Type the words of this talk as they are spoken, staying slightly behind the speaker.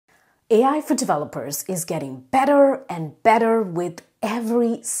AI for developers is getting better and better with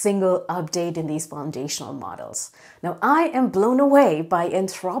every single update in these foundational models. Now, I am blown away by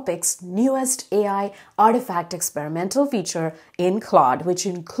Anthropic's newest AI artifact experimental feature in Claude, which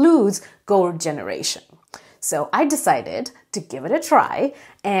includes code generation. So I decided to give it a try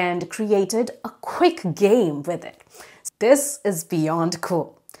and created a quick game with it. This is beyond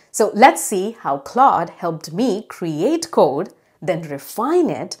cool. So let's see how Claude helped me create code, then refine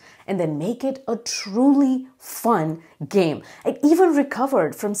it, and then make it a truly fun game. It even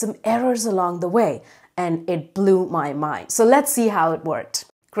recovered from some errors along the way, and it blew my mind. So let's see how it worked.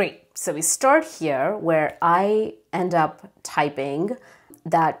 Great. So we start here where I end up typing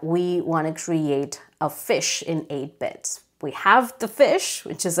that we want to create a fish in 8 bits. We have the fish,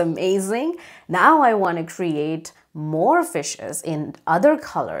 which is amazing. Now I want to create more fishes in other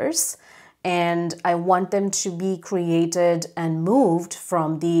colors, and I want them to be created and moved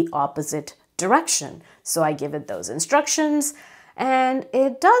from the opposite direction. So I give it those instructions, and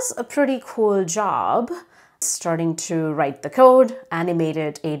it does a pretty cool job. Starting to write the code,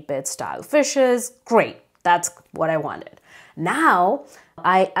 animated 8-bit style fishes. Great, that's what I wanted. Now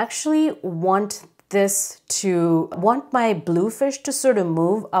I actually want my blue fish to sort of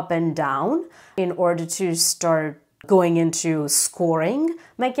move up and down in order to start going into scoring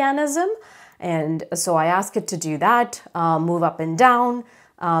mechanism. And so I ask it to do that, move up and down,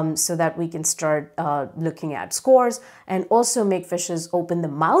 so that we can start looking at scores, and also make fishes open the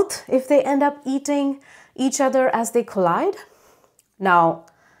mouth if they end up eating each other as they collide. Now,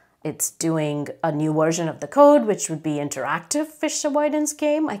 it's doing a new version of the code, which would be interactive fish avoidance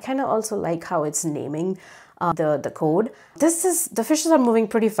game. I kind of also like how it's naming the code. The fishes are moving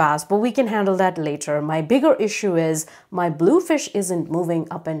pretty fast, but we can handle that later. My bigger issue is my blue fish isn't moving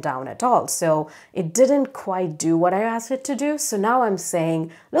up and down at all. So it didn't quite do what I asked it to do. So now I'm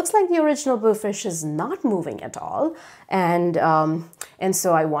saying, looks like the original blue fish is not moving at all. And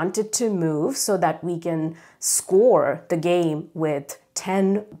so I want it to move so that we can score the game with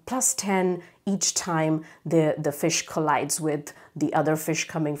 10 plus 10 each time the fish collides with the other fish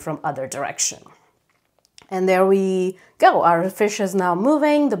coming from other direction. And there we go. Our fish is now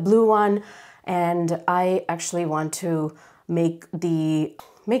moving, the blue one, and I actually want to make sure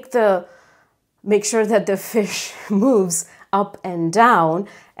that the fish moves up and down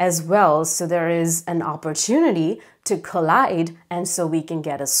as well, so there is an opportunity to collide, and so we can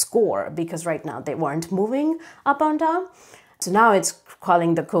get a score, because right now they weren't moving up and down. So now it's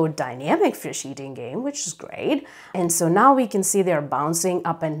calling the code dynamic fish eating game, which is great. And so now we can see they're bouncing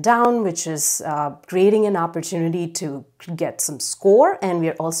up and down, which is creating an opportunity to get some score. And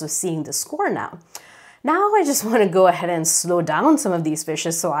we're also seeing the score now. Now I just want to go ahead and slow down some of these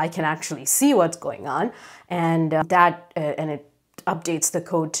fishes so I can actually see what's going on. And it updates the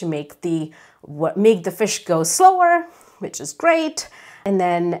code to make the fish go slower, which is great. And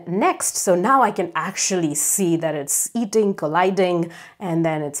then next, so now I can actually see that it's eating, colliding, and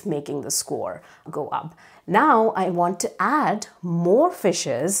then it's making the score go up. Now I want to add more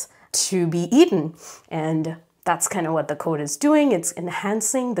fishes to be eaten. And that's kind of what the code is doing. It's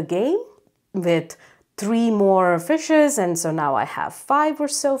enhancing the game with 3 more fishes. And so now I have 5 or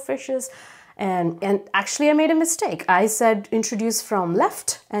so fishes. And actually I made a mistake. I said introduce from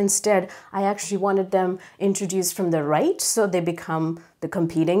left. Instead, I actually wanted them introduced from the right, so they become the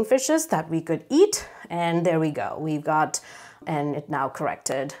competing fishes that we could eat. And there we go. We've got, and it now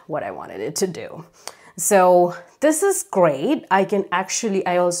corrected what I wanted it to do. So this is great. I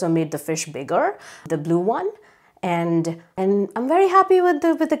also made the fish bigger, the blue one. And I'm very happy with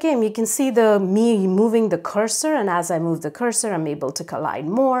the game. You can see me moving the cursor, and as I move the cursor, I'm able to collide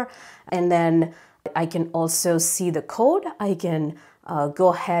more. And then I can also see the code. I can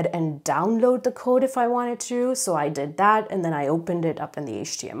go ahead and download the code if I wanted to. So I did that, and then I opened it up in the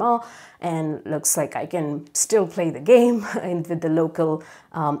HTML, and looks like I can still play the game with the local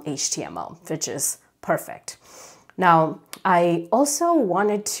HTML, which is perfect. Now, I also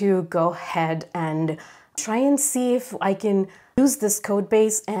wanted to go ahead and try and see if I can use this code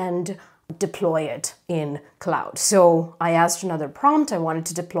base and deploy it in Cloud. So I asked another prompt. I wanted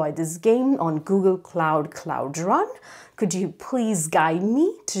to deploy this game on Google Cloud Run. Could you please guide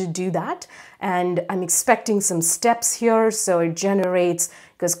me to do that? And I'm expecting some steps here. So it generates,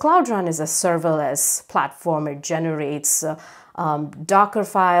 because Cloud Run is a serverless platform, it generates Docker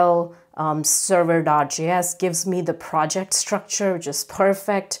file, server.js, gives me the project structure, which is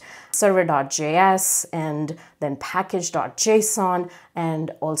perfect, server.js, and then package.json,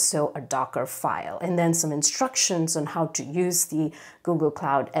 and also a Docker file, and then some instructions on how to use the Google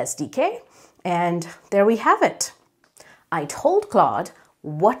Cloud SDK. And there we have it. I told Claude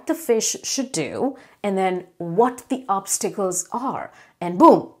what the fish should do, and then what the obstacles are. And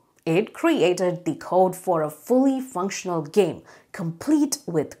boom, it created the code for a fully functional game, complete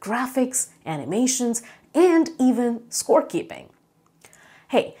with graphics, animations, and even scorekeeping.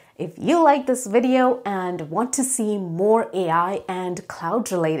 Hey, if you like this video and want to see more AI and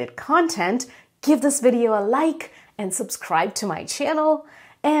cloud-related content, give this video a like and subscribe to my channel,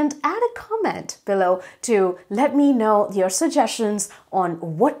 and add a comment below to let me know your suggestions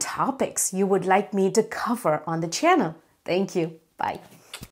on what topics you would like me to cover on the channel. Thank you. Bye.